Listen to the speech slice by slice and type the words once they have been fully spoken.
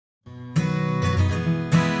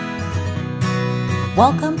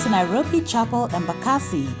Welcome to Nairobi Chapel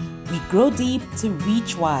Embakasi. We grow deep to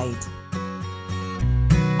reach wide.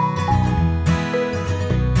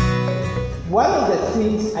 One of the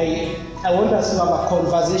things I want us to have a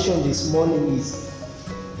conversation this morning is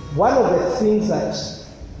one of the things that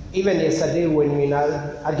even yesterday when we in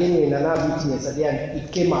another meeting yesterday and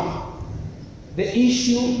it came up, the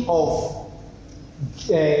issue of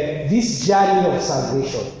this journey of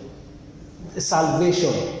salvation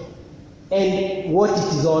and what it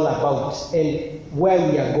is all about and where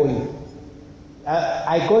we are going.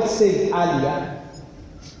 I got saved earlier,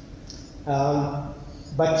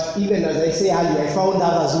 but even as I say earlier, I found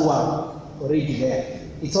others who are already there.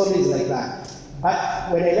 It's always like that.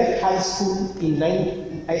 But when I left high school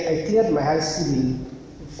I cleared my high school in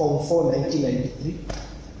Form 4, 1993.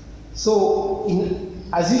 So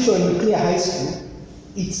as usual, when you clear high school,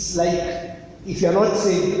 it's like if you're not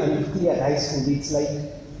saved and you cleared high school, it's like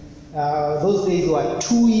those days were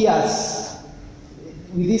 2 years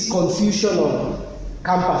with this confusion of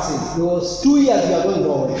campuses. There was 2 years you are going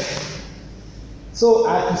nowhere. So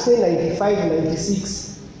I had to stay 95,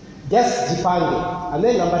 96, just Jipange. And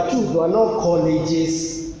then number two, there were no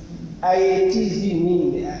colleges. IITs didn't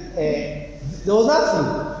mean, there was nothing.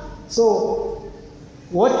 So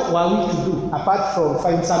what were we to do apart from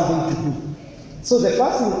find something to do? So the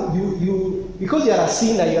first thing, you because you are a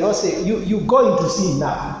sinner, you're not saying, you go into sin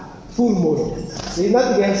now. Full mode. There is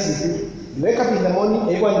nothing else to do. You wake up in the morning,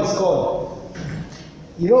 everyone is gone.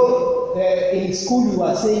 You know, in school you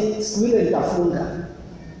are saying, school and tafunga.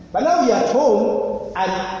 But now you're at home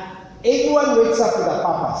and everyone wakes up with a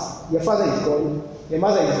purpose. Your father is gone, your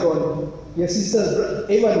mother is gone, your sisters,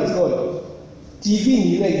 everyone is gone.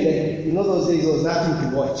 TV, you know those days there was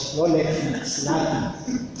nothing to watch, no Netflix, nothing.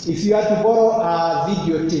 If you had to borrow a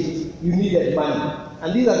videotape, you needed money.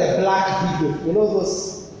 And these are the black videos, you know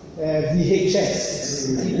those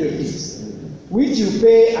VHS videotapes, which you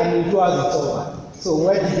pay and in 2 hours it's over. So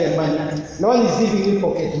where did the money? No one is giving you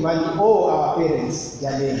pocket money. Oh, our parents,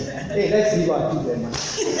 their name. Hey, let's give our children money.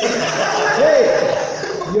 Hey,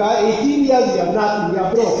 you are 18 years, you have nothing, you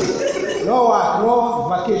are broke. No work, no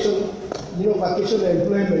vacation, vacation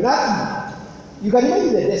employment, nothing. You can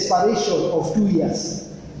imagine the desperation of 2 years.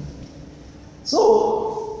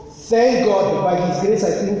 So, thank God, by His grace,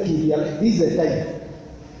 I think this is the time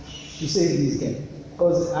to save this guy.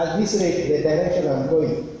 Because at this rate, the direction I'm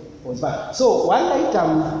going was bad. So one night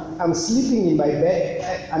I'm sleeping in my bed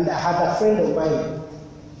and I had a friend of mine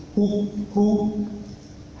who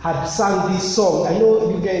had sung this song. I know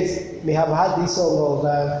you guys may have heard this song of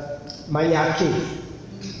Manyake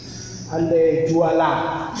and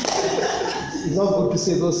Juala. It's not good to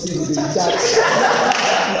say those things in the chat.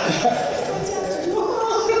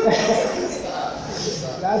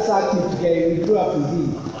 That's our cute guy. We grew up with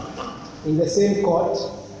him in the same court.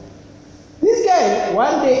 This guy,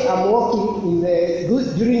 one day I'm walking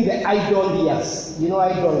during the idle years,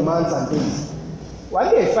 idle months and days.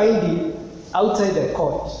 One day I find him outside the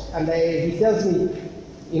court and he tells me,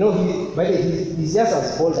 he's just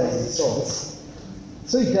as bold as his songs.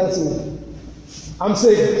 So he tells me, I'm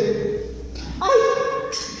saved.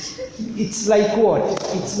 It's like what?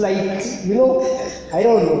 It's like, I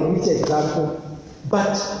don't know which example,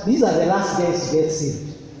 but these are the last guys to get saved.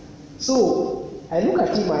 So I look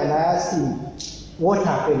at him and I ask him, what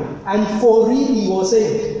happened? And for real, he was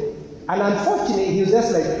saved. And unfortunately, he was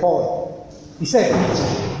just like Paul. He said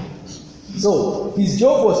preaching. So his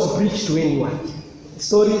job was to preach to anyone.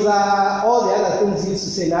 Stories are all the other things he used to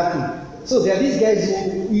say nothing. So there are these guys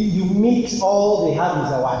who you meet, all they have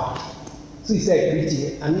is a word. So he said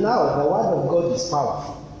preaching. And now the word of God is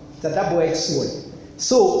powerful. It's a double-edged sword.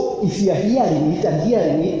 So if you are hearing it,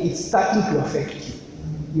 it's starting to affect you.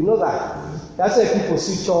 You know that. That's why people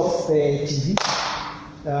switch off TV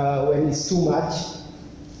when it's too much.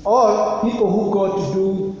 Or people who go to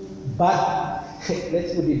do bad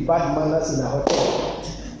manners in a hotel.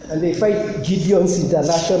 And they find Gideon's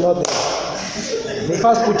International. They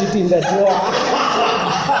first put it in the drawer.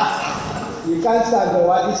 You can't stand the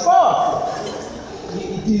word. It's powerful.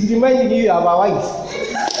 It is reminding you of a wife.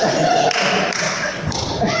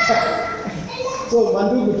 So,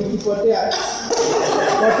 Mandugu tukipotea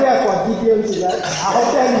kwa Gideon's a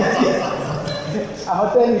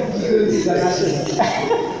hotel with Gideon's International.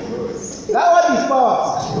 That word is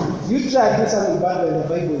powerful. You try to do something bad when the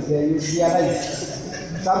Bible is there, you realize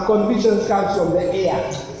some convictions comes from the air.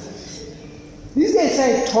 This guy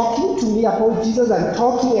started talking to me about Jesus and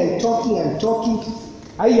talking.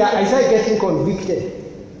 I started getting convicted.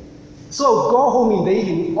 So go home in the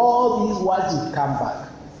evening, all these words would come back.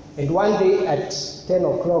 And one day at 10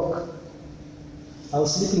 o'clock, I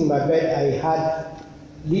was sleeping in my bed, I heard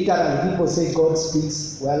literally people say God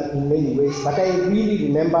speaks, well, in many ways, but I really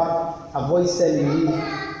remember a voice telling me,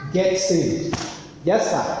 get saved.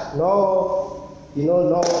 Just that, no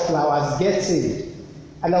flowers, get saved.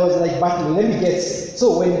 And I was like battling, let me get saved.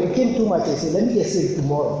 So when it became too much, I said, let me get saved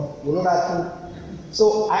tomorrow. You know that thing?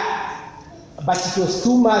 So but it was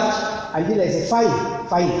too much until I said, fine,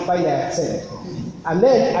 I accept. And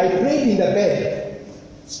then I prayed in the bed.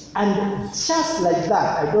 And just like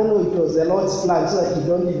that, I don't know, it was the Lord's plan so that you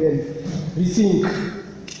don't even rethink.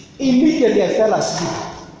 Immediately I fell asleep.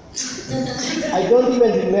 I don't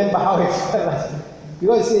even remember how I fell asleep.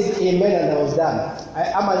 Because it said amen and I was done.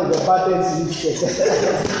 I'm the buttons lifted.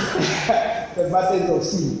 The buttons of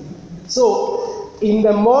sin. So in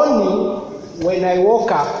the morning, when I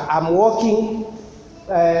woke up, I'm walking,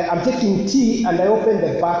 I'm taking tea and I opened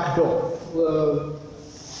the back door.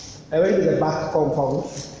 I went to the back compound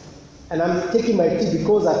and I'm taking my tea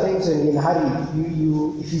because at times when you're in a hurry,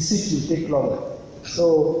 if you sit, you take longer.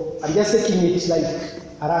 So I'm just taking it like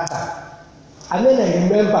arata. And then I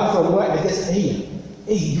remember from where I just, hey,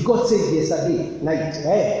 you got saved yesterday night.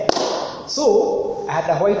 Hey. So I had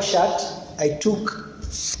a white shirt. I took,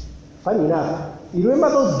 funny enough, you remember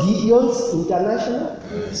those Gideon's International?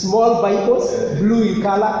 Small Bibles, blue in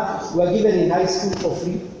color, were given in high school for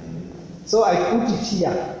free. So I put it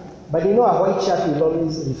here. But you know, a white shirt will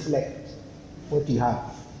always reflect what you have.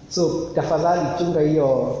 So tafadhali chunga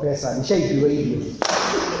hiyo pesa, nishaipiwa hivyo.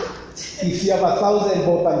 If you have 1,000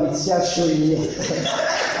 bob and it's just showing you,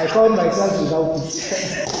 I found myself without it,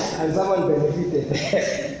 and someone benefited.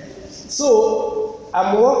 So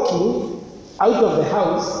I'm walking out of the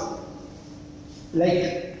house,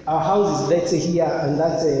 like our house is, let's say, here, and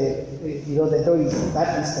that's the door is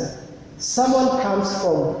that distance. Someone comes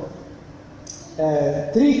from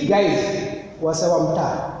 3 guys was our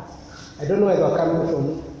mtaa. I don't know where they were coming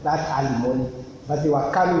from that early morning, but they were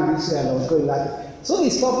coming this way and I was going that way. So they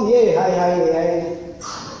stopped me, hey, hi.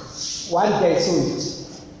 One guy saw it.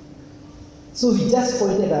 So he just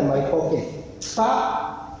pointed at my pocket.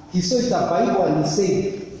 He saw it's a Bible and he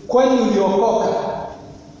said, Kwani uliokoka?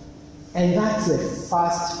 And that's the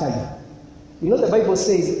first time. You know, the Bible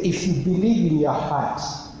says, if you believe in your heart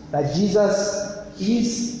that Jesus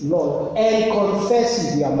is Lord and confess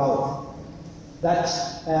with your mouth that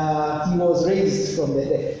he was raised from the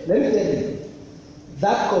dead. Let me tell you,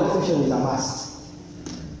 that confession is a must.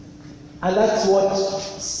 And that's what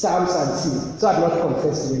Psalms and sing. So I'm not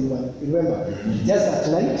confessed to anyone. Remember, just at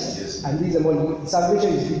night, and this is the morning.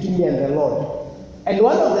 Salvation is between me and the Lord. And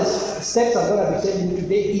one of the steps I'm going to be telling you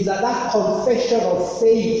today is that confession of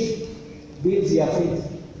faith builds your faith.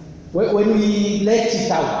 When we let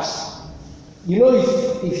it out, you know,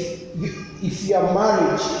 if you are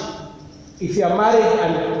married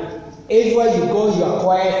and everywhere you go, you are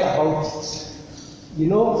quiet about it. You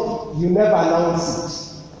know, you never announce it.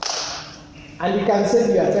 And you can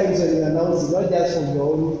save your times when you announce it, not just from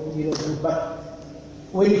your own, but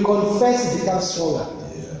when you confess, it becomes stronger.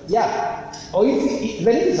 Yeah. Or even if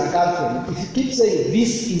it's a girlfriend, if you keep saying,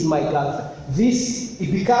 this is my girlfriend,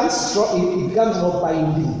 it becomes strong, it becomes more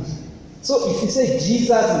binding. So if you say,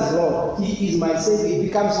 Jesus is Lord, He is my Savior, it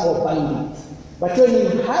becomes more binding. But when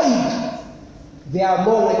you hide, there are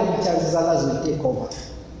more likely chances others will take over.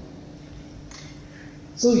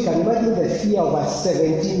 So you can imagine the fear of a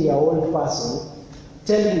 17-year-old person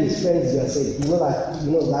telling his friends you are saved. You know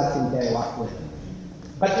that thing there work well.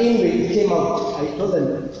 But anyway, it came out. I told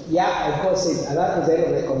them, yeah, I got saved. And that was the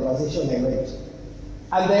end of the conversation I went.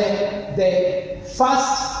 And the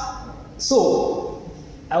first, so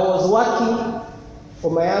I was working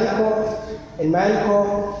for my uncle, and my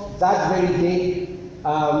uncle, that very day,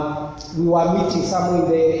 we were meeting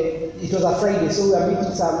somewhere it was a Friday, so we were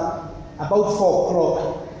meeting about 4 o'clock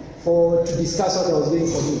to discuss what I was doing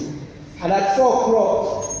for me. And at 4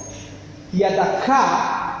 o'clock, he had a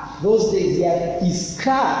car. Those days, he had his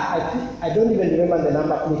car. I don't even remember the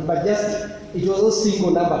number plate, but just it was a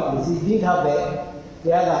single number plate. He didn't have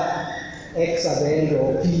the other X at the end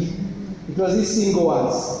or P. It was these single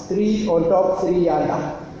ones, 3 on top, 3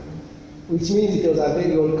 under, which means it was a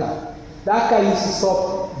very old car. That car used to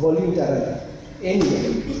stop voluntarily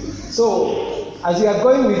anyway. So as we are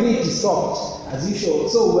going with it, he stopped as usual.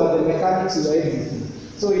 So we are the mechanics, we were everything.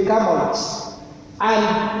 So we come out, and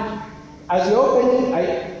as we open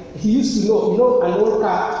it, he used to know, an old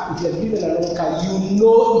car, if you have given an old car, you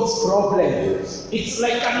know its problem. It's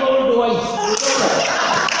like an old wife.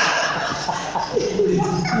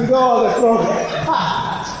 You know all the problem.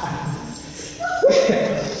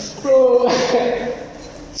 So,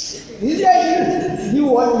 this guy knew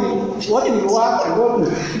what will work and what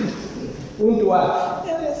won't work.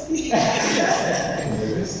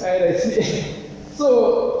 And I see.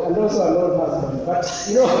 So, and also an old husband. But,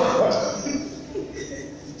 you know,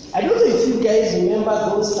 I don't know if you guys remember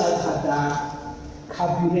those times had a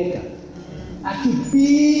carburetor. A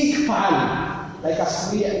big pan, like a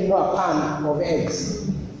pan of eggs.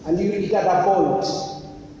 And it had a bolt.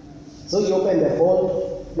 So you open the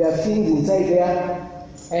bolt, there are things inside there.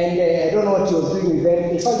 And I don't know what he was doing with them.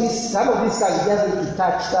 In fact, some of these cars, you just need to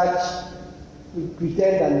touch,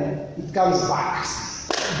 pretend, and it comes back.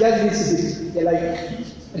 It just needs to be like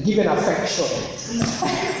given affection.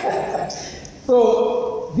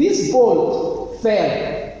 So this bolt fell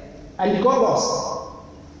and it got lost.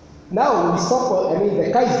 Now we stop.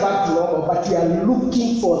 The car is back to normal, but we are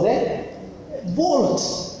looking for the bolt.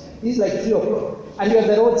 It's like 3 o'clock, and we are on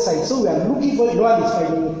the roadside, so we are looking for it. No one is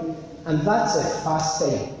finding it. And that's the first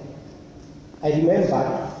time I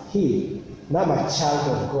remember, hey, now I'm a child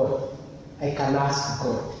of God. I can ask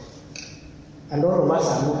God. And all of us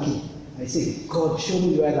are looking. I say, God, show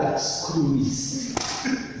me where that screw is.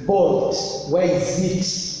 Bolt, where is it?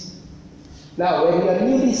 Now, when you are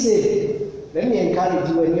newly saved, let me encourage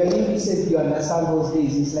you, when you are newly saved, you understand those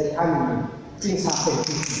days. It's like honeymoon. Things happen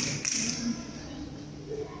quickly.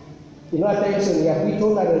 You know, at times when you are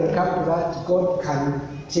told that when you come to that, God can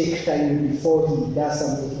take time before he does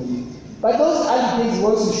something for you. But those early days he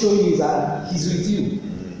wants to show you that he's with you.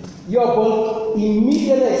 Your bolt,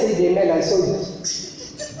 immediately I said amen, I saw it.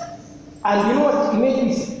 And you know what? It made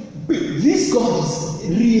me say, this God is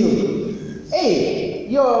real. Hey,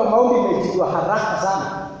 your maombi you are haraka sana.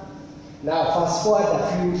 Now fast forward a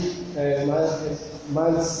few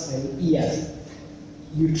months and years.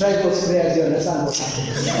 You try those prayers, you understand what's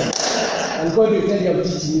happening. And God will tell you, I'm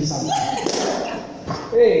teaching you something.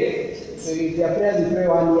 Hey, so if your prayers you pray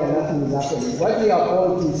 1 year, nothing is happening. What you are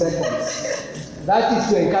called in seconds, that is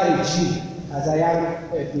to encourage you as a young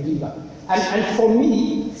believer. And for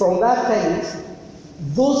me, from that time,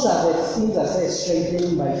 those are the things that say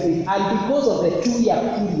strengthening my faith. And because of the 2-year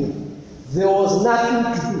period, there was nothing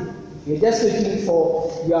to do. You're just waiting for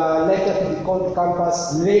your letter to be called to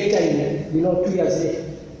campus later, 2 years later.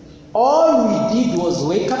 All we did was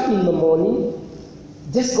wake up in the morning,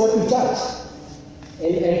 just go to church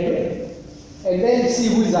and pray. And then see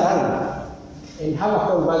who is around and have a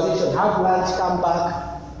conversation, have lunch, come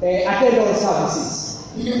back, attend all services.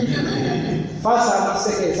 First service,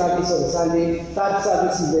 second service on Sunday, third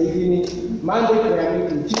service in the evening, Monday prayer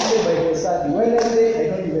meeting, Tuesday Bible study, Wednesday,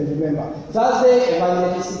 I don't even remember, Thursday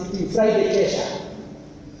evangelistic meeting, Friday kesha,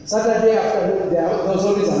 Saturday afternoon there was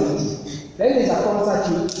always a meeting. Then there's a concert.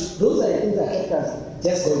 Those are the things that kept us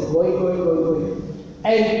just going.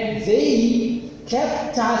 And they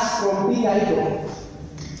kept us from being idle.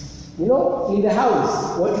 In the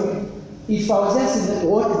house, if I was just in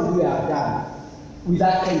what would we have done with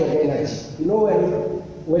that kind of energy?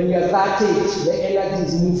 When you're that age, the energy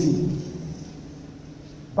is moving.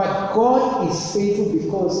 But God is faithful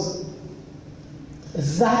because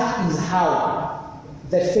that is how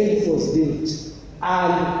the faith was built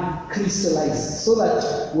and crystallized. So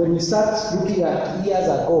that when you start looking at years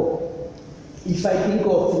ago, if I didn't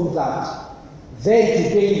go through that, then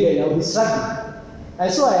today I'll be struggling.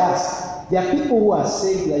 And so I ask, there are people who are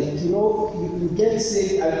saved, you get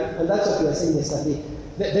saved, and that's what you were saying yesterday.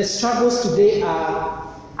 The struggles today are,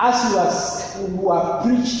 as you are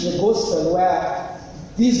preached the gospel, where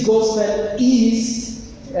this gospel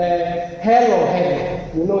is hell or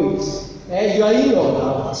heaven, you know it. You are in or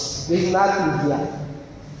out, there is nothing here.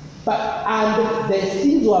 And the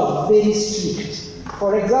things were very strict.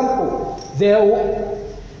 For example, they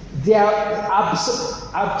are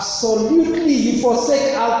absolutely, you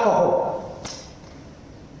forsake alcohol.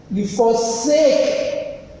 You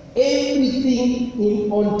forsake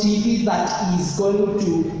everything on TV that is going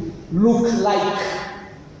to look like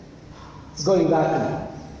it's going that way.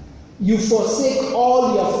 You forsake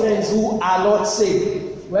all your friends who are not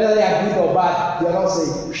saved, whether they are good or bad, they are not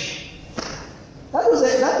saved. That was a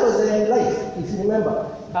life, if you remember.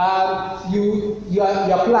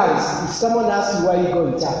 Your plans. If someone asks you why you go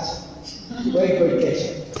in church, where you go in church,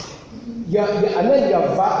 and then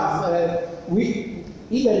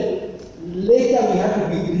even later we have to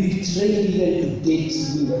be retrained even to date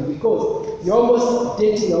women, because you're almost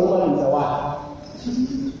dating a woman with a wife.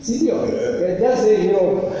 See, you're just saying,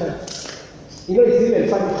 it's even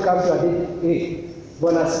funny to come to a date. Hey,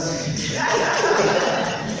 bonus.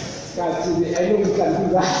 I know we can do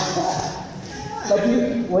that. But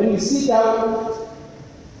when you sit down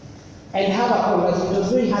and have a conversation, it was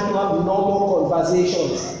very hard to have normal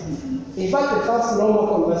conversations. In fact, the first normal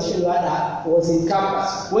conversation we had was in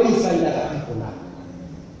campus, where you find other people now.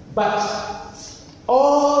 But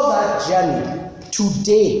all journey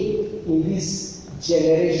today in this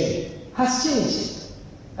generation has changed.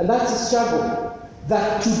 And that's a struggle.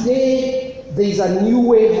 That today there is a new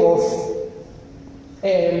wave of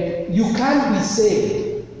you can be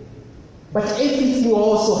saved, but everything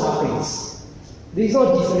also happens. There is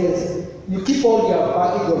no difference. You keep all your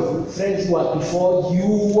package of friends who are before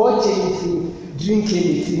you, watch anything, drink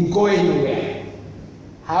anything, go anywhere.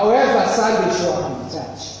 However, Sunday show up in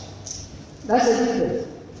church. That's the difference.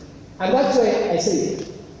 And that's why I say,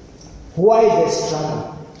 why the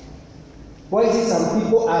struggle? Why is it some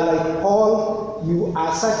people are like, Paul, you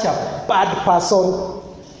are such a bad person.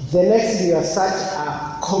 The next thing you are such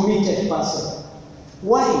a committed person.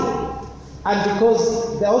 Why? And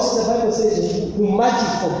because also the Bible says, who much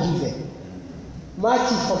is forgiven.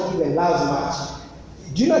 Much is forgiven, loves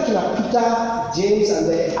much. Do you know that Peter, James, and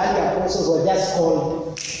the early apostles were just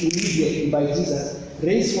called immediately by Jesus,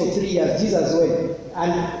 raised for 3 years, Jesus went,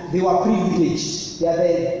 and they were privileged. They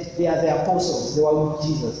are the apostles, they were with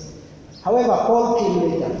Jesus. However, Paul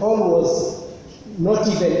came later. Paul was not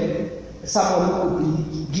even someone who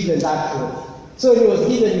could be given that role. So he was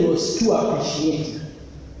given, he was too appreciative.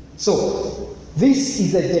 So, this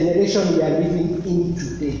is the generation we are living in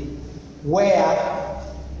today, where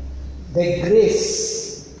the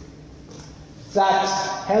grace that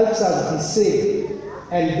helps us be saved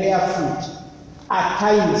and bear fruit at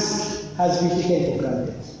times has been taken for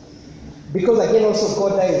granted. Because again, also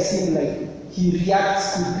God doesn't seem like he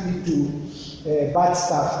reacts quickly to bad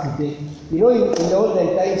stuff today. You know, in the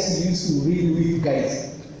olden times, he used to really weak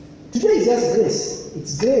guys. Today is just grace.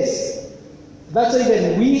 It's grace. That's why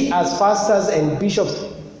even we as pastors and bishops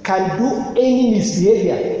can do any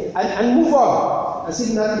misbehavior and move on as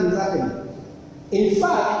if nothing is happening. In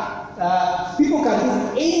fact, people can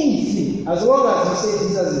do anything as long as you say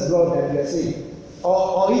Jesus is Lord and you are saved.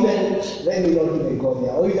 Or even, let me not even go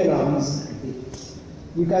there, or even our music today.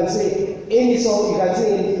 You can say any song, you can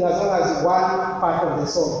say anything as long as one part of the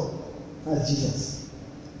song has Jesus.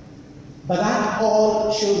 But that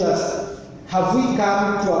all shows us, have we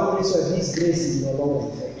come to a place where this grace is no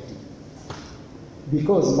longer effective?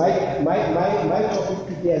 Because my topic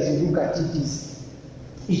today, as we look at it, is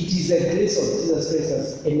the grace of Jesus Christ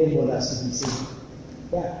has enabled us to be saved.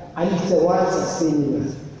 Yeah. And it's the one sustaining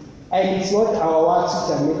us. And it's not our works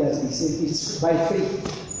which have made us be saved. It's by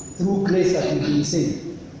faith, through grace that we've been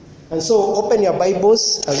saved. And so open your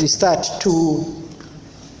Bibles as we start to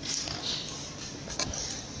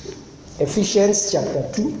Ephesians chapter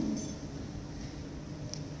 2.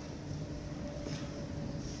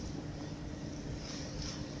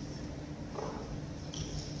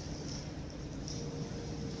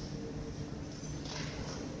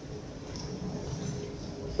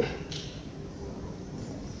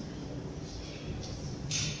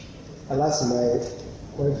 I'll ask my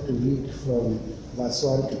wife to read from verse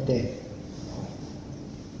 1 to 10.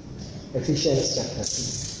 Ephesians chapter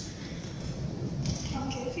 2.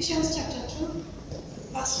 Okay, Ephesians chapter 2,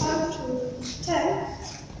 verse 1 to 10,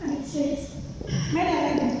 and it says, "Men are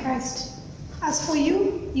alive in Christ. As for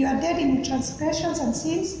you, you are dead in transgressions and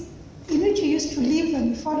sins, in which you used to live when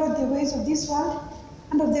you followed the ways of this world,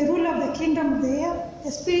 and of the ruler of the kingdom of the air,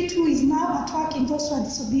 the spirit who is now at work in those who are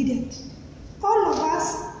disobedient. All of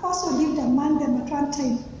us also lived among them at one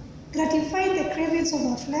time, gratifying the cravings of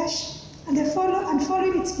our flesh and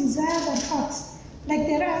following its desires and thoughts. Like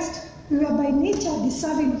the rest, we were by nature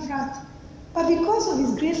deserving of wrath. But because of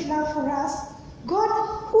his great love for us, God,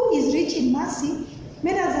 who is rich in mercy,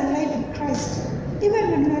 made us alive in Christ.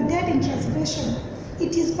 Even when we were dead in transgression,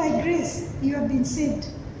 it is by grace you have been saved.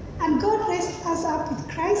 And God raised us up with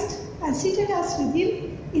Christ and seated us with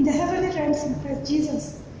him in the heavenly realms in Christ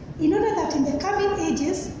Jesus, in order that in the coming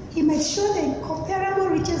ages he might show the incomparable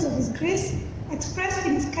riches of his grace expressed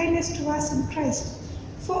in his kindness to us in Christ.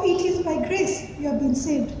 For it is by grace you have been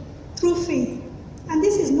saved, through faith. And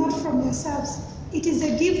this is not from yourselves, it is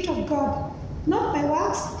a gift of God, not by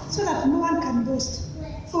works, so that no one can boast.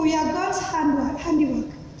 For we are God's handiwork,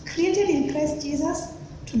 created in Christ Jesus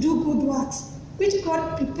to do good works, which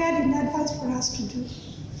God prepared in advance for us to do."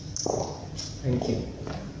 Thank you.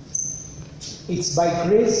 It's by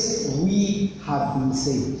grace we have been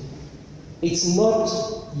saved. It's not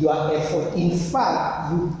your effort. In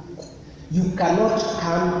fact, you cannot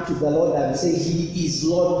come to the Lord and say he is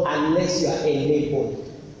Lord unless you are enabled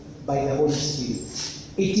by the Holy Spirit.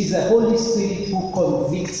 It is the Holy Spirit who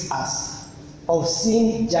convicts us of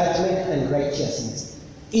sin, judgment, and righteousness.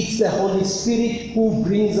 It's the Holy Spirit who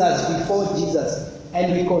brings us before Jesus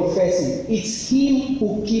and we confess him. It's him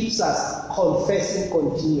who keeps us confessing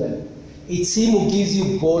continually. It's him who gives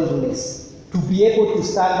you boldness. to be able to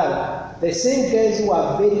stand out. The same guys who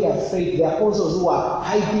are very afraid, the apostles who are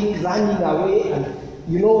hiding, running away, and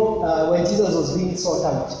when Jesus was being sought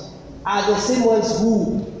out, are the same ones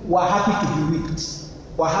who were happy to be whipped,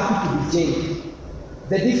 were happy to be jailed.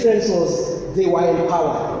 The difference was they were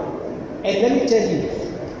empowered. And let me tell you,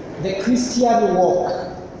 the Christian walk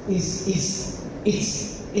it's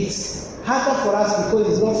harder for us because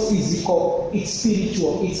it's not physical, it's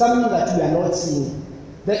spiritual. It's something that we are not seeing.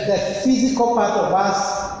 The physical part of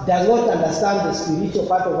us does not understand the spiritual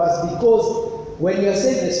part of us, because when you're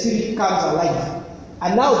saved, the spirit comes alive.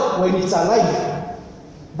 And now when it's alive,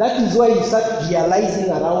 that is why you start realizing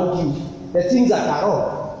around you the things that are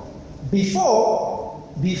wrong.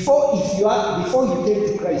 Before you came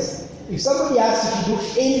to Christ, if somebody asked you to do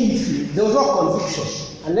anything, there was no conviction,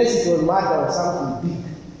 unless it was murder or something big.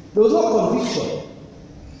 There was no conviction.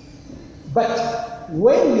 But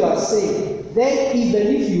when you are saved, then even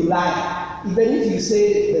if you lie, even if you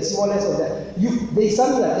say the smallest of that, there is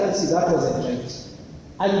something that tells you that wasn't right.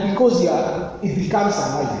 And because it becomes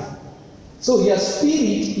alive. So your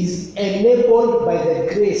spirit is enabled by the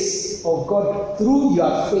grace of God through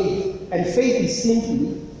your faith. And faith is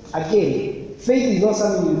simply, again, faith is not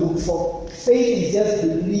something you look for. Faith is just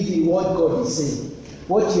believing what God is saying,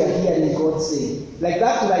 what you are hearing God say. Like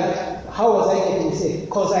that, how was I getting saved?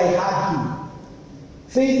 Because I had Him.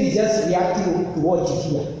 Faith is just reacting to what you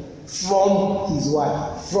hear from His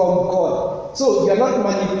word, from God. So you're not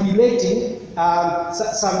manipulating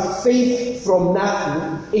some faith from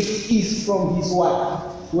nothing. It is from His word.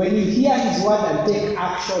 When you hear His word and take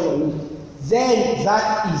action on it, then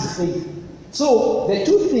that is faith. So the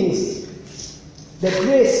two things, the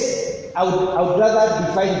grace, I would rather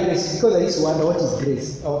define grace, because I used to wonder what is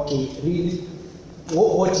grace. Okay, really,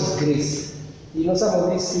 what is grace? Some of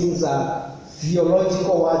these things are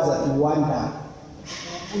theological words that you wonder.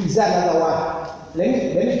 Is there another word? Let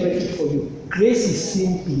me break it for you. Grace is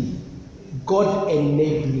simply God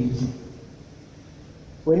enabling you.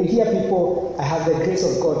 When you hear people, I have the grace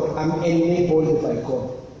of God, I'm enabled by God.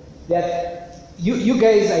 That you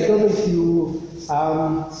guys, I don't know if you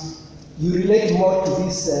relate more to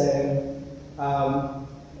these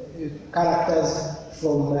characters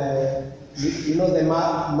from the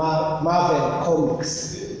Marvel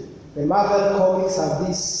comics. The Marvel comics have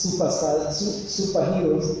these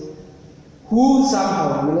superheroes who somehow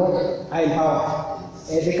are empowered.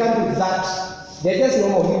 They can't do that. They're just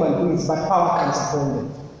normal human beings, but power comes upon them.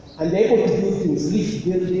 And they're able to do things, lift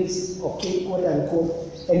buildings, okay, quote unquote,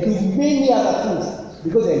 and do many other things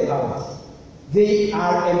because they're empowered. They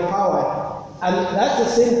are empowered. And that's the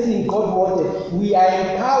same thing God wanted. We are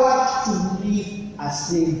empowered to live a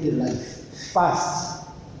saved life. First,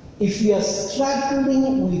 if you are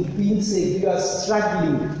struggling with being saved, you are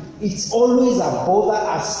struggling. It's always a bother,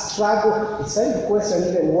 a struggle. It's time to question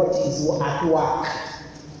even what is at work.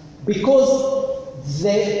 Because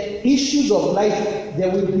the issues of life,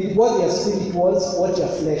 there will be what your spirit wants, what your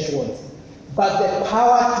flesh wants. But the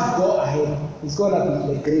power to go ahead is going to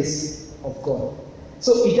be the grace of God.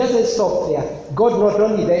 So it doesn't stop there. God not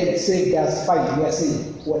only then saved us, fine, we are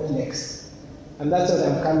saved. What next? And that's what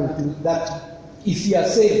I'm coming to. That if you are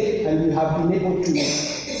saved and you have been able to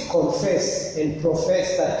confess and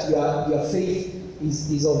profess that your faith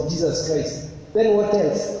is of Jesus Christ, then what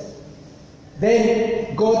else?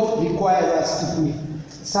 Then God requires us to be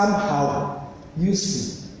somehow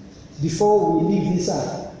useful before we leave this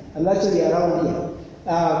earth. And actually around here,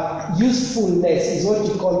 usefulness is what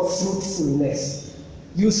you call fruitfulness.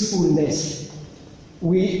 Usefulness.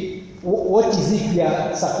 What is it we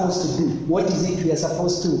are supposed to do? What is it we are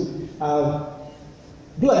supposed to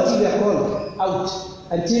do until we are called out?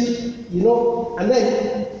 Until, and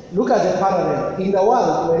then look at the parallel. In the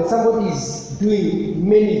world, when somebody is doing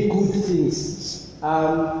many good things,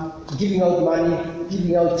 giving out money,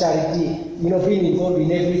 giving out charity, being involved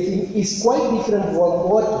in everything, is quite different from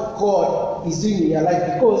what God is doing in your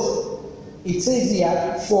life, because it says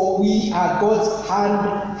here, for we are God's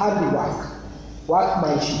handiwork,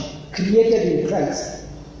 workmanship, created in Christ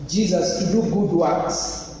Jesus to do good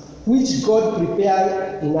works, which God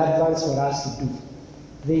prepared in advance for us to do.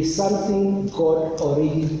 There is something God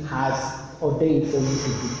already has ordained for you to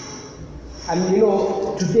do. And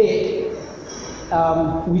today,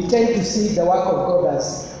 we tend to see the work of God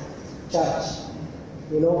as church.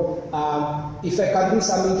 If I can do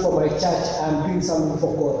something for my church, I'm doing something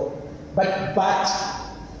for God. But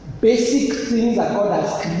basic things that God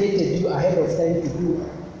has created you ahead of time to do,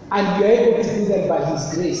 and you're able to do them by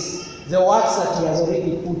His grace, the works that He has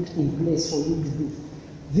already put in place for you to do.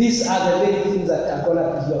 These are the very things that are going to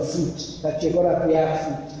be your fruit, that you're going to bear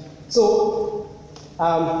fruit. So,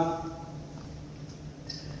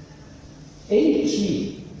 any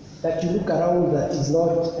tree that you look around that is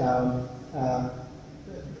not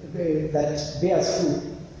that bears fruit,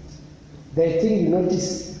 the thing you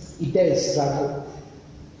notice, it does struggle.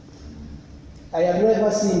 I have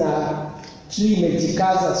never seen a tree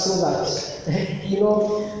mejikaza so that,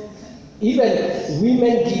 even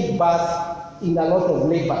women give birth in a lot of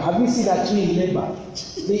labor. Have you seen a tree in labor?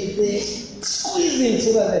 They squeeze in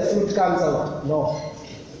so that the fruit comes out. No.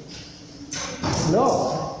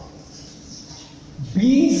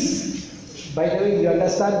 Bees, by the way, you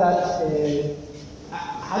understand that,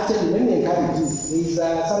 actually, let me encourage you.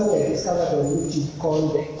 There is something I discovered on YouTube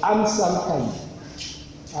called the Amsam.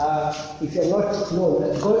 If you're not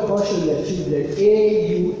known, go show your children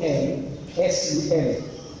AUMSUM.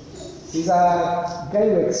 He's a guy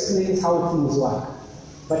who explains how things work,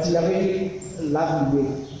 but in a very lovely way.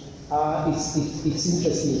 It's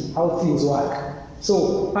interesting how things work.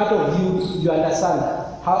 So part of you understand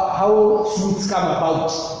how fruits come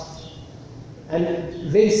about. And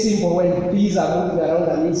very simple, when bees are moving around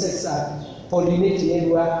and insects are pollinating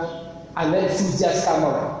everywhere, and then fruits just come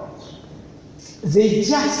out. They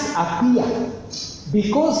just appear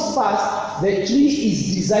because first the tree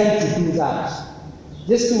is designed to do that,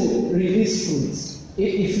 just to release fruits.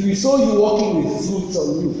 If we saw you walking with fruits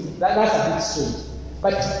on you, that's a bit strange.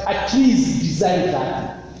 But a tree is designed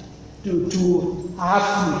that to have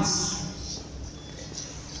fruits.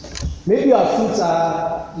 Maybe your fruits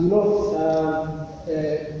are,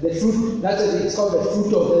 the fruit, that's what it's called, the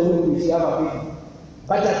fruit of the womb if you have a baby.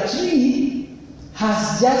 But a tree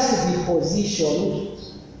has just to be positioned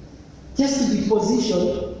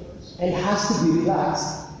and has to be relaxed.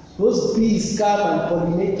 Those bees come and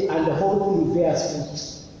pollinate and the whole thing bears fruit.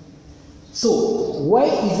 So why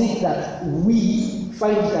is it that we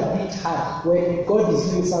find it a bit hard when God is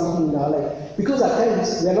doing something in our life? Because at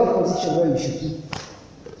times we are not positioned where we should be.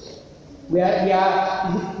 We are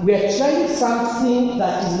trying something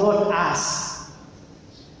that is not us.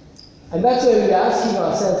 And that's why we are asking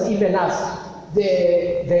ourselves, even us,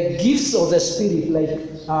 the gifts of the Spirit, like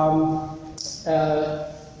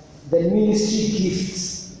the ministry gifts.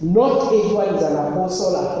 Not everyone is an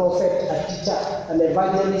apostle, a prophet, a teacher, an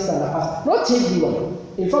evangelist, and a pastor. Not everyone.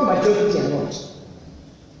 In fact, majority are not.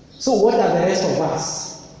 So what are the rest of us?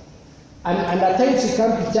 And at times you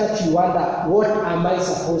come to church, you wonder, what am I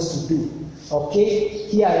supposed to do? Okay,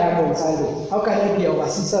 here I am on Sunday. How can I be of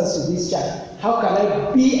assistance to this church? How can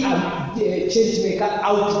I be a change maker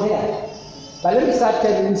out there? But let me start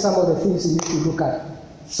telling you some of the things you need to look at.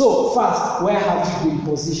 So first, where have you been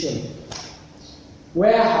positioned?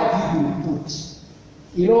 Where have you been put?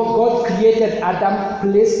 God created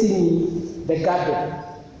Adam, placed him in the garden.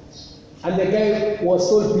 And the guy was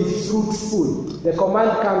told, be fruitful. The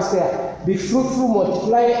command comes there. Be fruitful,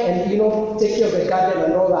 multiply, and take care of the garden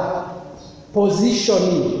and all that.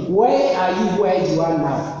 Positioning. Why are you where you are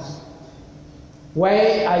now?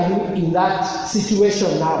 Why are you in that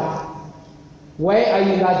situation now? Why are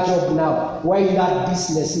you in that job now? Why in that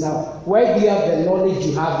business now? Why do you have the knowledge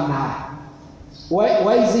you have now?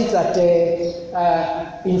 Why is it that,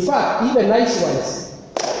 in fact, even nice ones,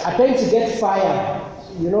 at times you get fired,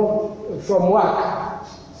 from work.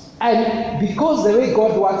 And because the way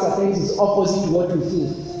God works at times is opposite to what we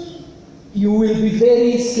think, you will be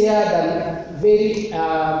very scared and very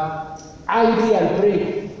angry and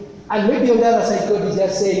pray. And maybe on the other side, God is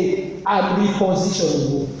just saying, I'm repositioning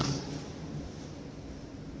you.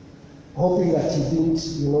 Hoping that you didn't,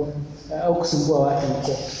 kusumbua watu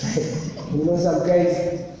huko. Some guys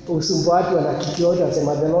kusumbua watu wanakichoja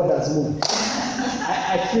wanasema the Lord has moved.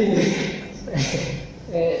 I think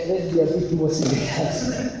let's be a bit more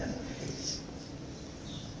serious.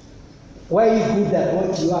 Why are you good at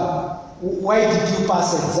what you are? Why did you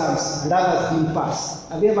pass exams and others didn't pass?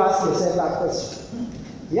 Have you ever asked yourself that question?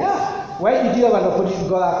 Yeah. Why did you have an opportunity to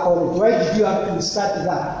go to college? Why did you have to start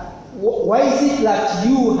that? Why is it that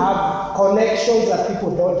you have connections that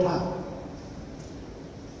people don't have?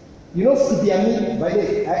 To be a me, by the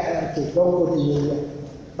way, okay, don't go to me.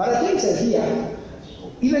 But at times I hear,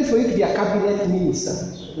 even for you to be a cabinet minister,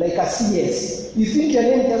 like a CS, you think your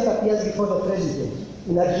name just appears before the president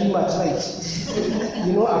in a dream at night. A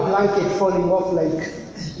blanket falling off, like,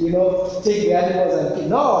 take the animals and kill.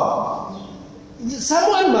 No!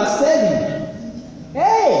 Someone must tell you,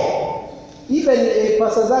 hey! Even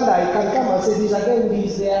Pastor Zanda, I can come and say, this again, who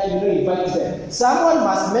is there, invite them. Someone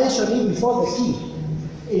must mention you before the king.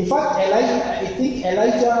 In fact, I think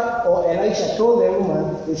Elijah or Elisha told the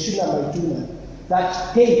woman, the Shunammite,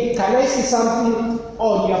 that, hey, can I say something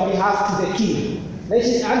on your behalf to the king? Then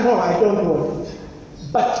she said, no, I don't want it.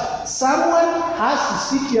 But someone has to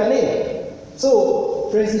speak your name. So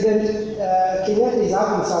President Kenyatta is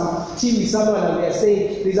having some tea with someone and they are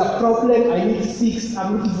saying, there's a problem, I need fixed,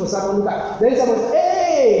 I'm looking for someone who can. Then someone says,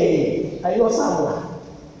 hey, I know someone.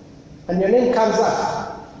 And your name comes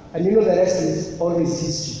up, and you know the rest is always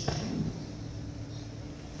history.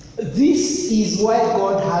 This is why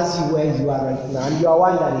God has you where you are right now, and you are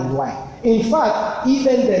wondering why. In fact,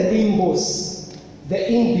 even the limbos,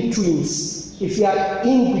 the in-betweens, if you are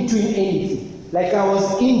in between anything, like I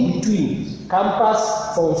was in between campus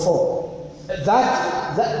Form 4,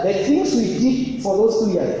 that the things we did for those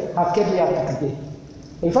 2 years have kept me up to today.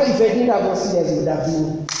 In fact, if I didn't have those 2 years, it would have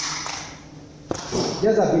been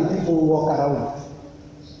just have been people who walk around.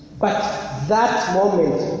 But that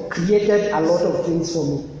moment created a lot of things for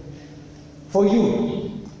me. For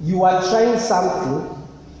you, you are trying something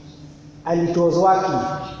and it was working,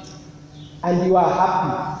 and you are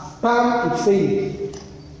happy. Bam, it failed.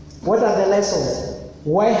 What are the lessons?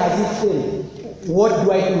 Why has it failed? What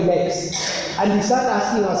do I do next? And we start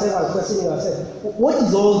asking ourselves and questioning ourselves, what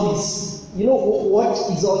is all this? You know, what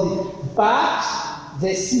is all this? But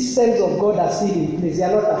the systems of God are still in place. They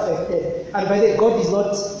are not affected. And by the way, God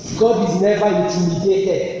is never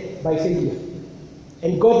intimidated by failure.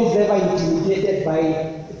 And God is never intimidated by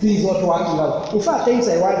things not working out. In fact, things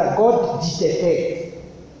I wonder, God detected.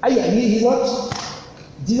 He's not.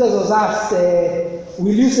 Jesus was asked,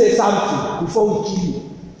 will you say something before we kill you?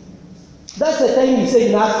 That's the time he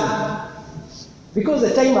said nothing. Because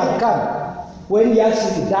the time had come when he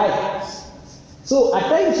actually died. So at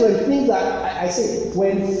times when things are,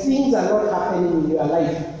 when things are not happening in your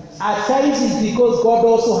life, at times it's because God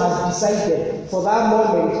also has decided for that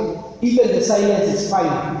moment, even the silence is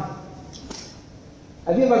fine.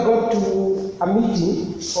 Have you ever gone to a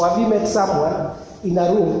meeting or have you met someone in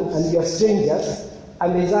a room and you're strangers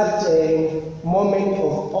and there's that moment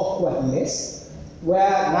of awkwardness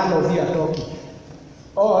where none of you are talking?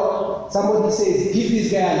 Or somebody says, give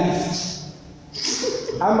this guy a lift.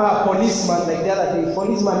 I'm a policeman like the other day.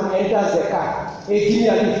 Policeman enters the car. Hey, give me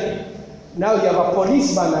a lift. Now you have a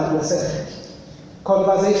policeman and yourself.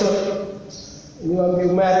 Conversation. You know,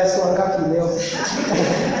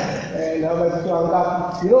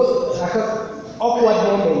 awkward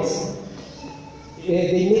moments,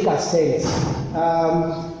 they make us tense.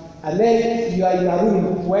 And then you are in a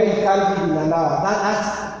room where you can't be in an hour.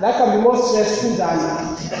 That can be more stressful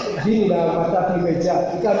than being in a matatu image.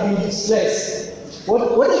 It can be stress. What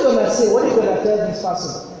are you going to say? What are you going to tell this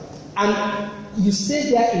person? And you stay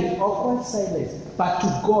there in awkward silence. But to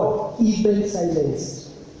God, even silence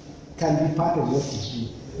can be part of what you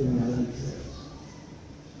do in your life.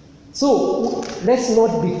 So let's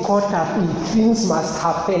not be caught up in things must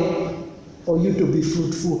happen for you to be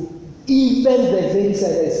fruitful. Even the very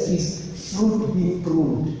silence is fruit being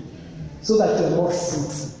pruned so that you're more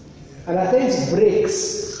fruitful. And at times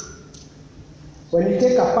breaks. When you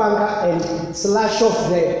take a panga and slash off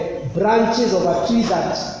the branches of a tree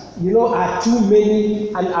that are too many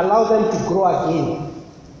and allow them to grow again,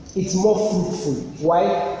 it's more fruitful.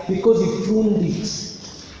 Why? Because you pruned it.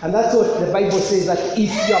 And that's what the Bible says, that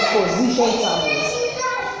if you are positioned somewhere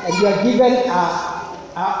and you are given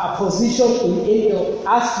a position in any,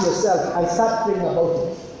 ask yourself and start praying about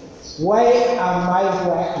it. Why am I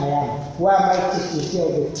where I am? Why am I taking care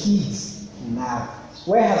of the kids now?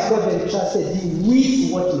 Where has God entrusted you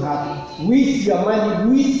with what you have, with your money,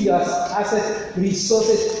 with your assets,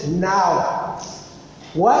 resources now?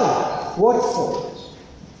 Why? What for?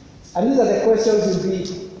 And these are the questions will be,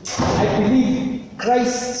 I believe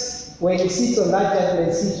Christ, when he sits on that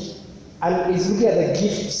judgment seat and is looking at the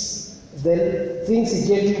gifts, the things he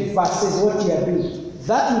gave you versus what you are doing,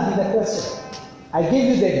 that will be the question. I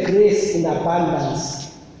gave you the grace in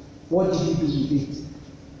abundance. What did you do with it?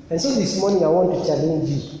 And so this morning I want to challenge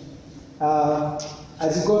you.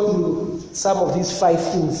 As you go through some of these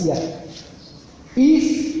 5 things here.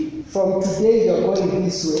 If from today you're going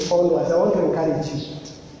this way onwards, I want to encourage you.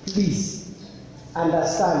 Please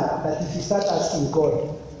understand that if you start asking God,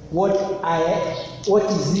 what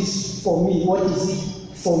is this for me? What is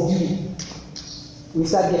it for you? We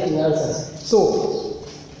start getting answers. So,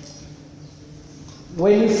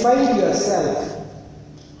 when you find yourself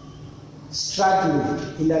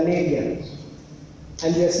struggling in an area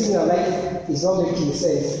and you're seeing your life is not making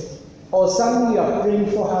sense, or something you are praying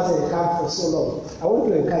for hasn't come for so long, I want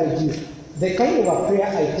to encourage you. The kind of a prayer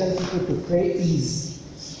I tell people to pray is,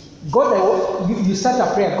 God, you start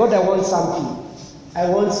a prayer, God, I want something. I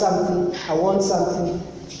want something. I want something.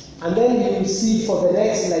 And then you see for the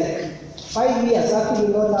next 5 years,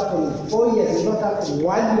 something will not happen. 4 years will not happen.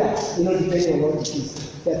 1 year, depending on what it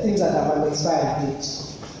is. There are things that have an expired date.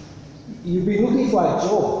 You've been looking for a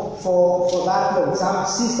job for that long. Some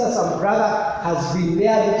sister, some brother has been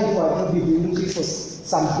there looking for a job, you've been looking for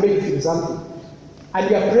some breakthrough, something. And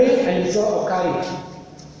you are praying and it's not occurring.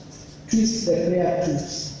 Twist the prayer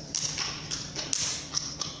twist.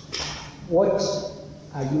 What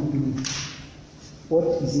are you doing? What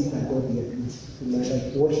is it that God will do in my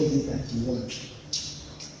life? What is it that you want?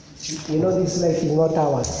 You know, this life is not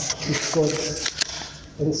ours, it's God's.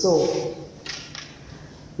 And so,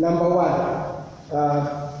 number one,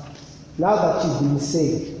 now that you've been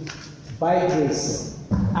saved, by grace,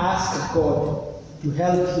 ask God to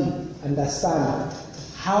help you understand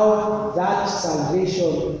how that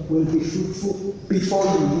salvation will be fruitful before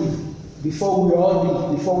you leave, before we all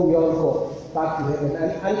leave, before we all go back to heaven.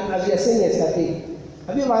 And as you were saying yesterday,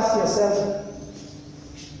 have you ever asked yourself,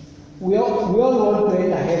 we all want to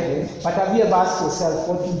enter heaven, but have you ever asked yourself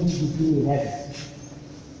what you need to do in heaven?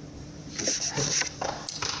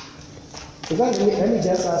 Let me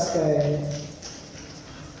just ask,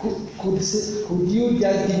 could you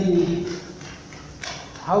just give me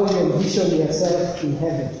how you envision yourself in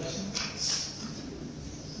heaven?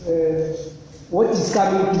 What is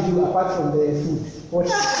coming to you apart from the food?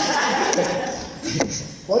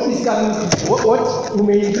 What is coming to you? What you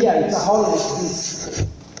may hear, it's a hall like this.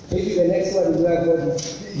 Maybe the next one is where God is.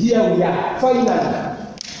 Here we are, finally.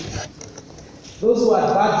 Those who had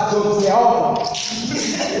bad jobs, they are over.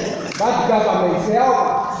 Bad governments, they are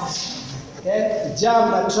over. Okay?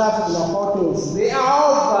 Jam and traffic and hotels, they are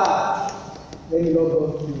over. Then you don't go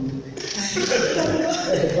to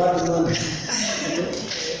bad money,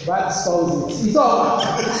 bad spouses. It's over.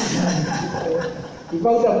 If I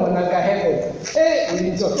want to heaven, hey, we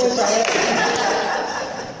need to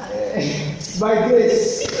by grace.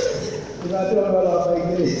 By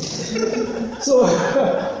grace. So,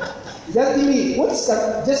 just give me what's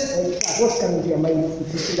coming to your mind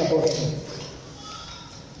if you think about it.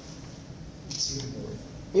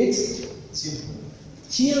 It's simple.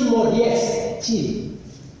 Chill mode, yes, chill.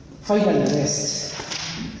 Finally rest.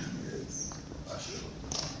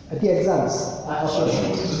 At the exams,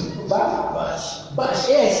 bash,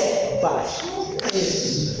 yes, bash.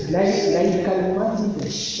 Yes. Now you can imagine the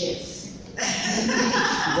chef.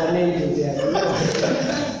 He's an angel there.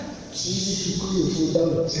 Easy to cool your food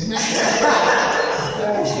down.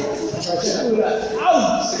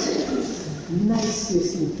 Out! Nice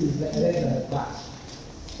tasting food, like that bash.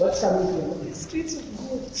 What's coming to you? Streets of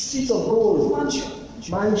gold. Streets of gold.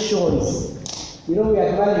 Mansions. You know, we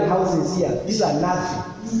are dwelling houses here. These are nothing.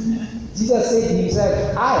 Jesus said to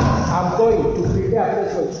himself, I am going to prepare a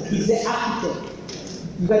place for you. He's the architect.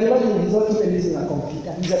 You can imagine he's not even using a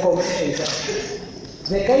computer. He's a computer himself.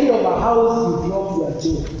 The kind of a house you drop to a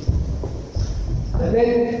joke. And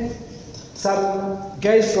then some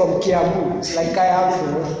guys from Kiambu, like I am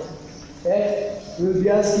from, will be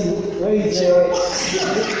asking, where is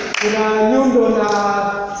Nyundo na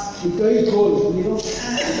Itoi gold, you know?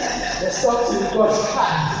 The stocks will cost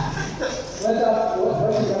high. What is that?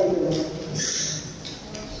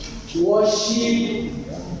 Worship,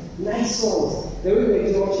 nice songs. The way we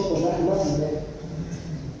do worship on that, not in there.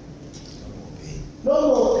 No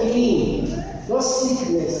more clean, no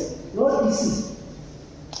sickness, no disease,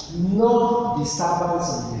 no disturbance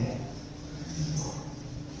of the head.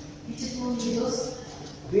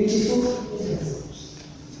 Beautiful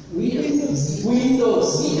windows.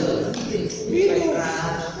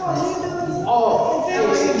 Oh,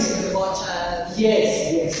 yes.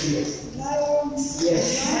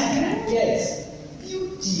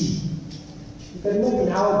 Beauty. You can imagine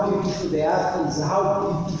how beautiful the earth is, how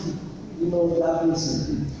beautiful, you know, that is.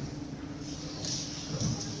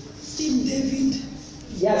 Steve David.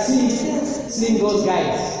 Yeah, seeing those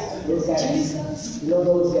guys. You know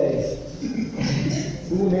those guys.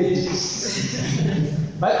 Who made it?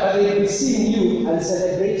 But they will be seeing you and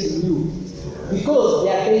celebrating you. Because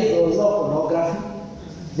their days there was no pornography.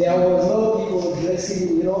 There was no people dressing,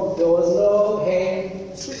 you know, there was no hair.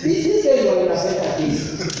 These days were in a better days.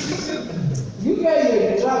 You guys were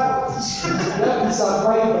in trouble. You have to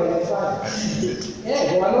survive by the fact. Yeah,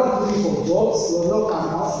 they were not looking for jobs, there was no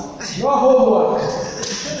campus, no homework.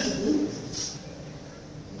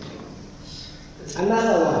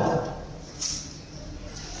 Another one.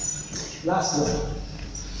 Last one.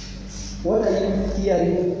 What are you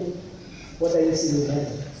hearing? What are you seeing in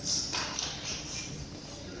heaven?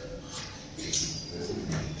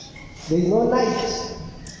 There is no night,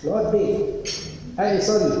 no day. There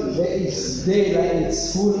is day, like it's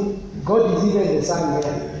full. God is even the sun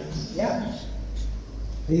here. Yeah.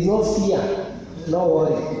 There is no fear, no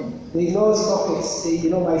worry. There is no stockings. You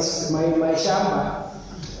know, my shamba.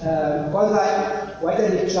 Kwanza wacha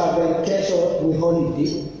ni travel kesho ni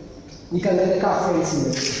holiday. Nikaneleka friends in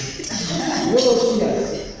the you know those fears.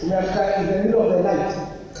 In the middle of the night,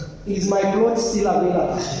 is my blood still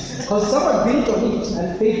available? Because someone built on it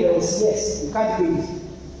and paid bills. Yes, you can't pay it.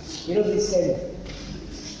 You know this kind of.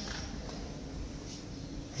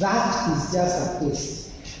 That is just a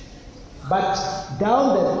taste. But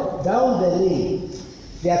down the lane,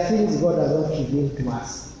 there are things God has not revealed to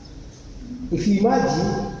us. If you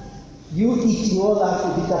imagine you eating all that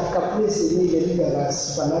food, it has a place in the middle of a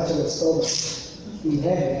supernatural stomach in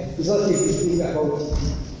heaven. It's not everything about it.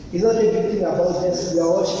 It's not everything about just you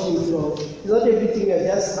are worshiping the Lord. It's not everything you are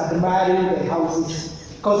just admiring the houses.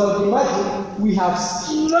 Because I would imagine we have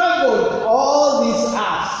struggled all this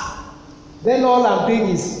earth. Then all I'm doing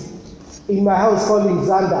is in my house calling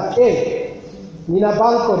Xander, hey, Nina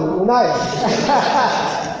balcony, Unaya.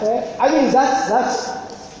 I mean,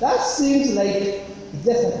 that seems like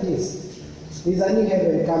just a taste. There is a new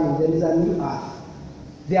heaven coming, there is a new earth.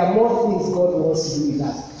 There are more things God wants to do with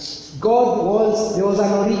us. There was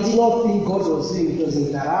an original thing God was doing, it was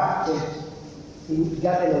interrupted in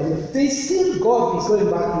Garden of Eden. There is still God is going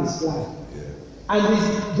back to his plan. And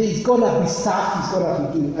there's going to be stuff he's going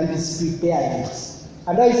to be doing, and he's preparing us.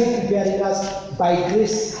 And how is he preparing us? By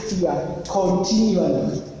grace, we are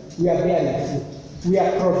continually, we are bearing fruit. We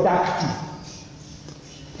are productive.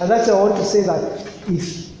 And that's why I want to say that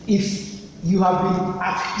if you have been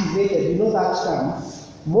activated, you know that term,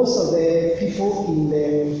 most of the people in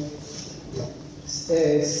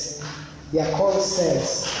they are called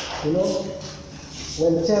cells. You know,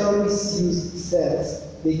 when terrorists use cells,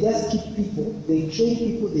 they just keep people, they train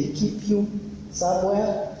people, they keep you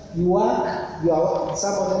somewhere. You work,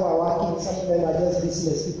 some of them are working, some of them are just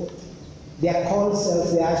business people. They are called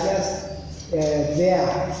cells, they are just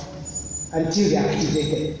there until they are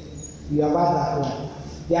activated. You have had that one.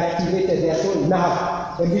 They are activated, they are told,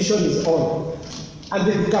 now the mission is on. And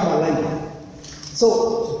they become alive.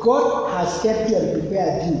 So God has kept you and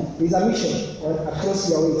prepared you. There's a mission across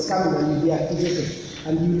your way, it's coming and you'll be activated.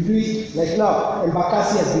 And you will do it like now,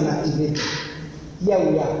 Embakasi has been activated. Here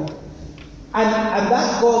we are. And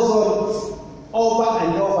that goes on over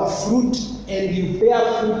and over, fruit, and you bear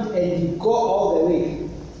fruit and you go all the way,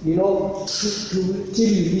 you know, till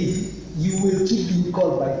you leave. You will keep being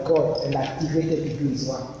called by God and activated to do his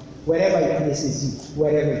work, wherever he places you,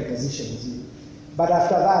 wherever he positions you. But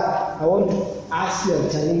after that, I want to ask you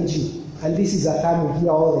and challenge you, and this is a term we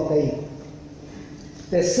hear all the time.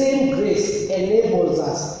 The same grace enables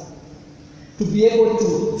us to be able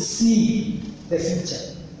to see the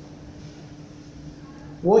future.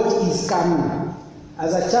 What is coming?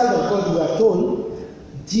 As a child of God, you are told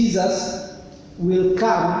Jesus will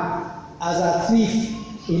come as a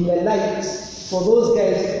thief in the night for those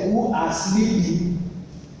guys who are sleeping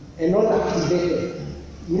and not activated.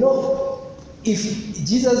 You know, if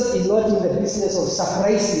Jesus is not in the business of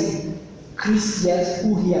surprising Christians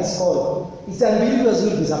who he has called, it's unbelievers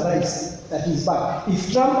will be surprised that he's back.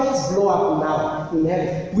 If trumpets blow up now in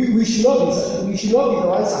heaven, we should not be the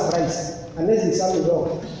ones surprised. Unless there's something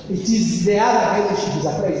wrong. It is the other guys who should be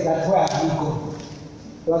surprised that where have you gone?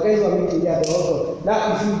 The guys who are meeting there, they're also.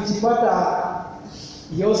 Now, if you Tipata,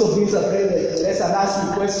 he also brings a friend and ask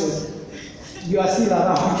you questions, you are still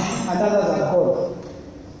around, and others are gone.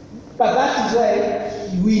 But that is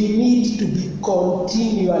why we need to be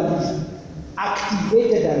continually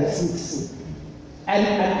activated and fruitful. And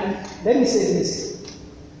let me say this.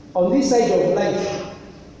 On this side of life,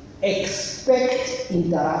 expect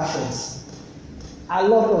interruptions. A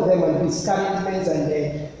lot of them are discouragements and,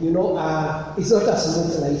 it's not a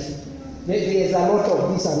smooth life. There is a lot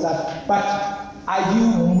of this and that. But are you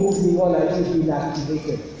moving on? Are you being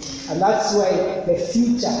activated? And that's why the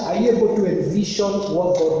future, are you able to envision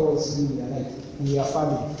what God wants to do in your life, in your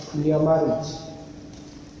family, in your marriage,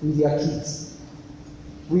 with your kids?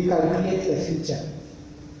 We can create the future.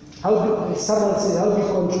 Someone says, how do you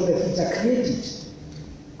control the future? Create it.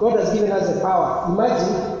 God has given us the power.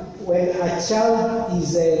 Imagine when a child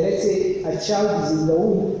is, let's say a child is in the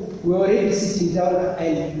womb, we're already sitting down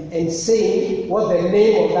and saying what the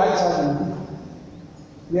name of that child will be.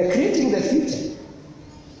 We are creating the future.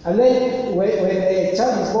 And then when the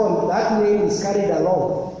child is born, that name is carried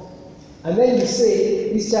along. And then you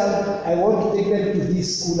say, this child, I want to take them to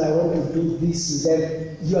this school, I want to do this with them.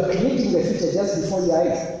 You are creating the future just before your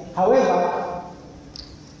eyes. However,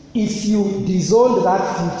 if you disown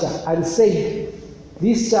that future and say,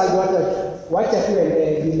 this child, what happened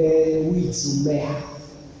in the weeds will bear,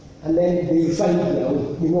 and then they will find their way,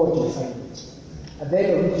 you know what to find it. At the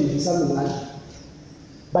end of it, will be something like that.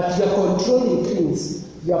 But you are controlling things,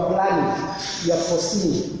 you are planning, you are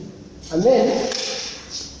foreseeing. And then,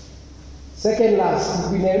 Second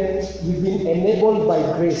last, you've been enabled by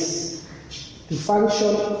grace to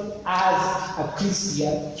function as a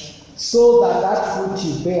Christian so that that fruit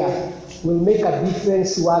you bear will make a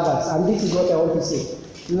difference to others. And this is what I want to say.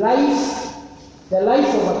 The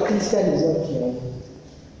life of a Christian is not your own.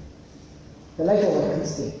 The life of a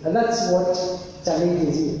Christian. And that's what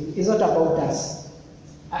challenges you. It's not about us.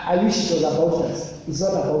 I wish it was about us. It's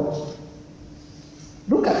not about you.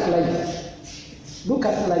 Look at life. Look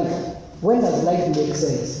at life. When does life make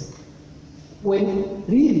sense? When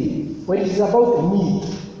it's about me,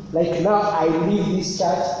 like now I leave this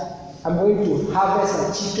church, I'm going to harvest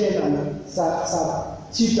a chicken and some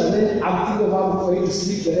chips, and then I'm thinking of how I'm going to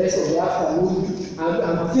sleep the rest of the afternoon.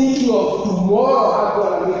 I'm thinking of tomorrow I'm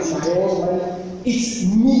going to make my own money. It's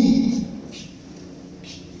me.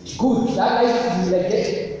 Good, that life is like that,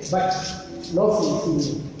 but not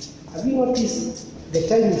fulfilling. Have you noticed the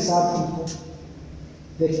time you serve people,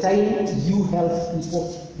 the time you help people,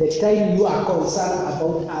 the time you are concerned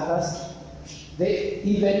about others,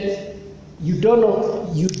 you don't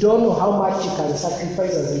know how much you can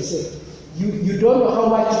sacrifice, as I said. You don't know how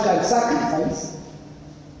much you can sacrifice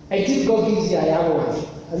until God gives you a young one,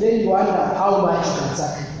 and then you wonder how much you can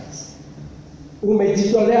sacrifice.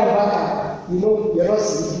 Umejitolea mpaka, you're not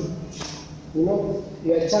sleeping.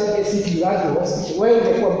 Your child gets sick, you run to the hospital. When you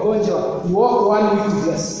become mgonjwa, you walk 1 week with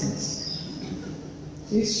your sickness.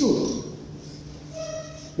 It's true.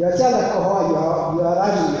 Your child alcohol, you are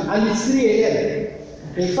running, and it's 3 a.m.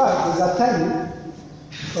 In fact, there's a time,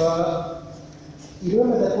 you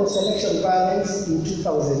remember the post-election violence in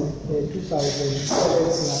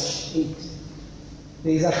 2007/8.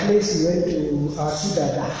 There is a place we went to see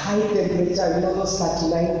that the high temperature, those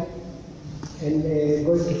 39 and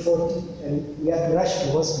going to 40, and we had to rush to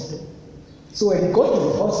the hospital. So when we got to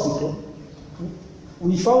the hospital,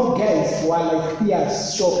 we found guys who were like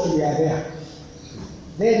peers shocked we are there.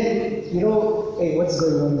 Then, hey, what's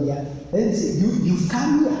going on here? Then they say, you've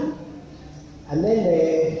come here. And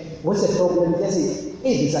then, what's the problem? They say,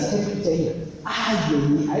 hey, there's a temperature here.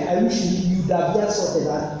 I wish you'd have just sorted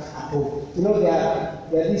that at home. There are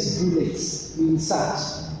these bullets we insert.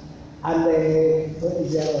 And what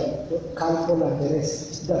is the Calpol and the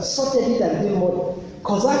rest. They have sorted it and did more.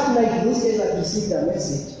 Because that night, those guys had received a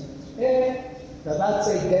message. That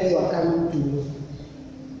said, guys were coming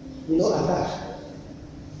to, attack.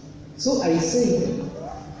 So I say,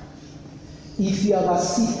 if you have a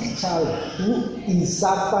sick child who is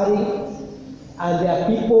suffering, and there are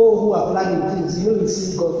people who are planning things, you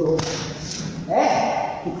still go to hospital.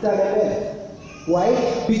 Why?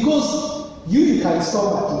 Because you can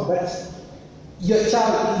stop at it, but your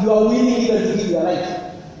child, you are willing even to give your life.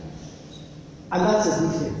 And that's the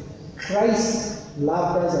difference. Christ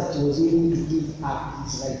loved us that he was willing to give up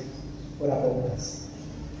his life. What about us?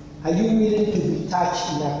 Are you willing to be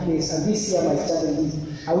touched in a place? And this year my challenge is,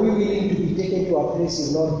 are we willing to be taken to a place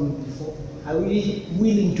you've not been before? Are we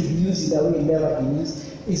willing to be used in a way you've never been used?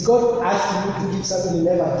 Is God asking you to give something you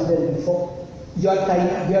never given before? Your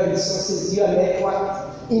time, your resources, your network,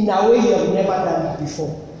 in a way you have never done it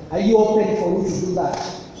before. Are you open for you to do that?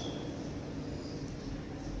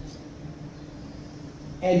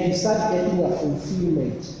 And you start getting a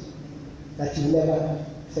fulfillment that you never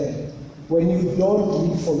felt. When you don't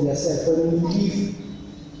live for yourself, when you live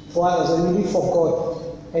for others, when you live for God,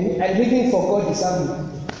 and living for God is something,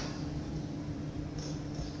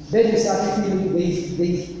 then you start feeling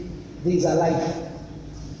there is a life.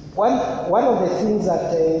 One of the things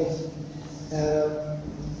that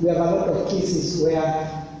we have a lot of cases where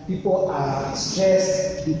people are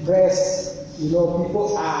stressed, depressed,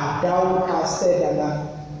 people are downcasted, and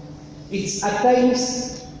it's at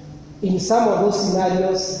times in some of those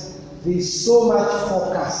scenarios there's so much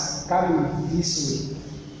focus coming this way.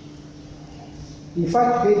 In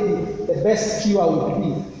fact, maybe the best cure would be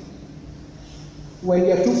when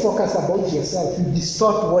you're too focused about yourself, you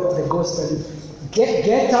distort what the gospel is.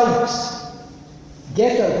 Get out.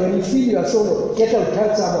 Get out. When you feel you're so low, get out,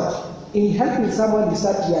 help someone. In helping someone, you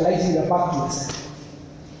start realizing you're back to yourself.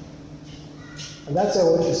 And that's why I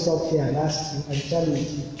want to stop here and ask you and challenge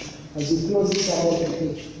you. As you close this, I want to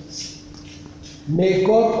pray. May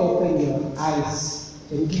God open your eyes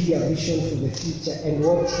and give you a vision for the future and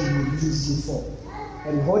what He will use you for,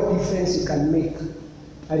 and what difference you can make.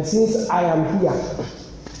 And since I am here,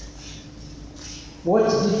 what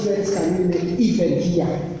difference can you make even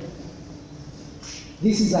here?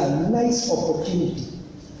 This is a nice opportunity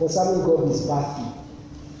for something God is birthing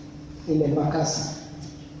in Embakasi,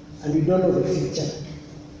 and you don't know the future.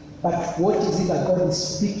 But what is it that God is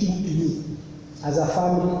speaking to you as a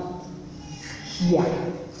family here?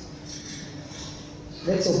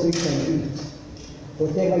 let's operate and do it.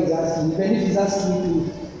 Whatever he's asking, even if he's asking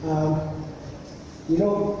me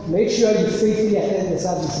to, make sure you faithfully attend the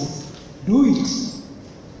services, do it.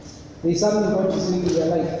 There is something God is doing in your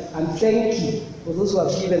life, and thank you for those who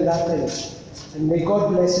have given that time. And may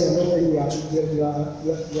God bless you and open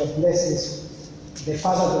your blessings, the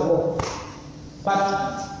Father, the Lord. But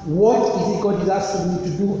what is it God is asking you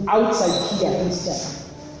to do outside here this time?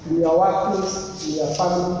 In your workplace, in your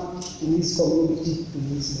family, in this community,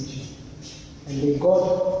 in this nation. And may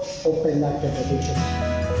God open that revelation.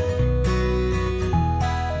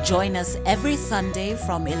 Join us every Sunday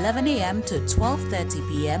from 11 a.m. to 12:30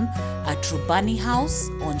 p.m. at Rubani House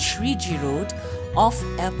on Shriji Road off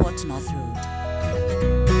Airport North Road.